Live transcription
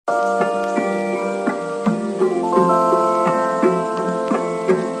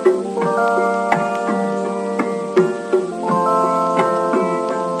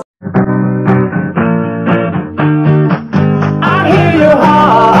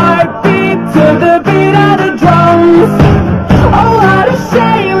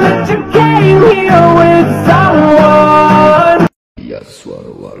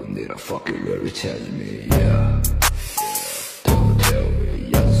fucking really telling me, yeah. Don't tell me,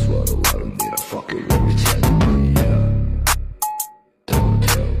 I just wanna need a fucking really telling me, yeah. Don't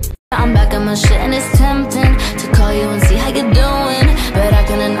tell me. I'm back on my shit and it's tempting to call you and see how you're doing, but I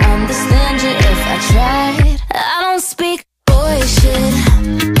couldn't understand you if I tried. I don't speak boy shit.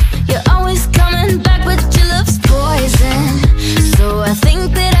 You're always coming back, but your love's poison. So I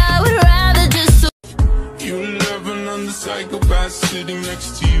think that I would rather just. You living under psychopaths sitting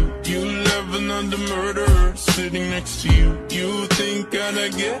next to you. You living under murderers sitting next to you. You think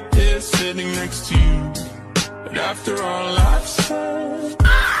I'd get here sitting next to you, but after all I've said,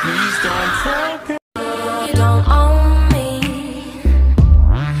 please don't forget. You don't own me.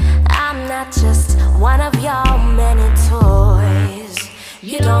 I'm not just one of your many toys.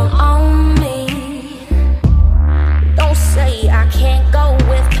 You don't own me. Don't say I can't go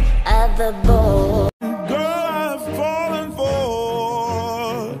with other boys. Girl, I've fallen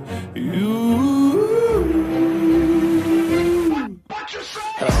for you.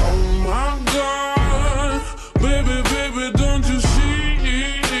 Oh my God, baby, baby, don't you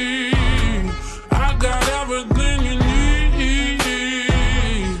see? I got everything you need.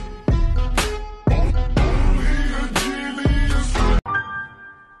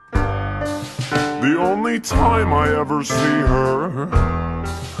 The only time I ever see her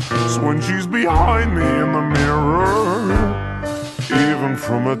is when she's behind me in the mirror. Even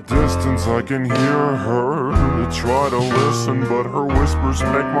from a distance I can hear her. I try to listen, but her whispers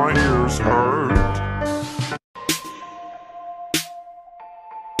make my ears hurt.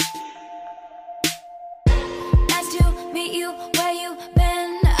 Nice to meet you, where you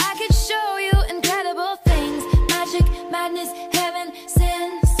been? I could show you incredible things. Magic, madness, heaven,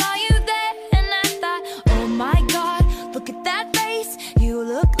 sin. Saw you there and I thought, oh my God, look at that face. You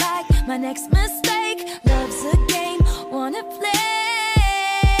look like my next mistake. Love's a game, wanna play.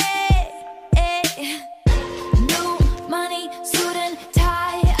 New money, suit and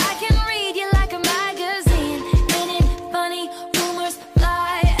tie. I can read you like a magazine. Ain't it funny? Rumors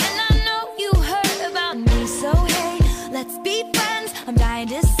fly, and I know you heard about me. So hey, let's be friends. I'm dying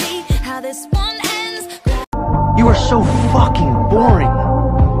to see how this one ends. You are so fucking boring.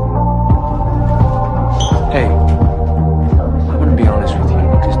 Hey, I'm gonna be honest with you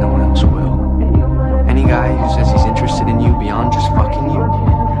because no one else will. Any guy who says he's interested in you beyond just fucking you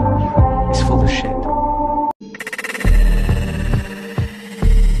is full of shit.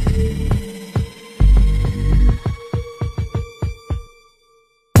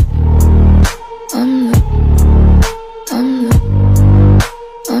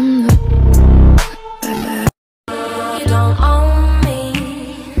 You don't own me.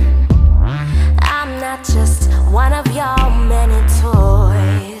 I'm not just one of your many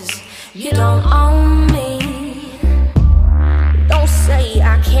toys. You don't own me. Don't say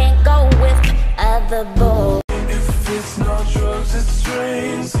I can't go with other boys. If it's not drugs, it's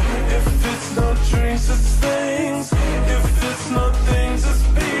dreams. If it's not dreams, it's things. If it's not things, it's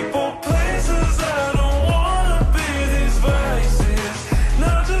people, places. I don't wanna be these vices. No,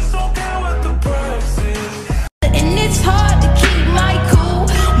 I just don't care what the price is. And it's hard to keep my cool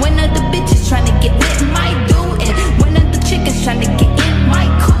when other bitches trying to get with my dude, and when other chickens trying to get in my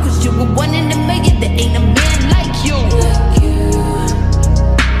cool. Cause you were one in a million, there ain't a man like you. Look you,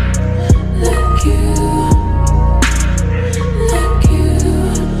 look you, look you.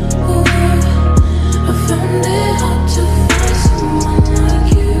 Ooh, I found it hard to find someone like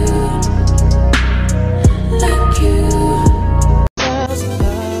you. Like you.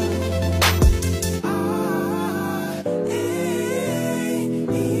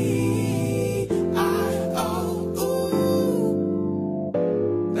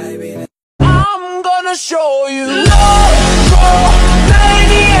 I'm gonna show you love,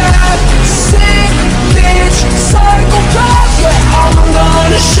 maniac, sick bitch, psychopath. Yeah, I'm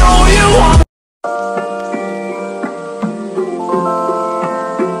gonna show you.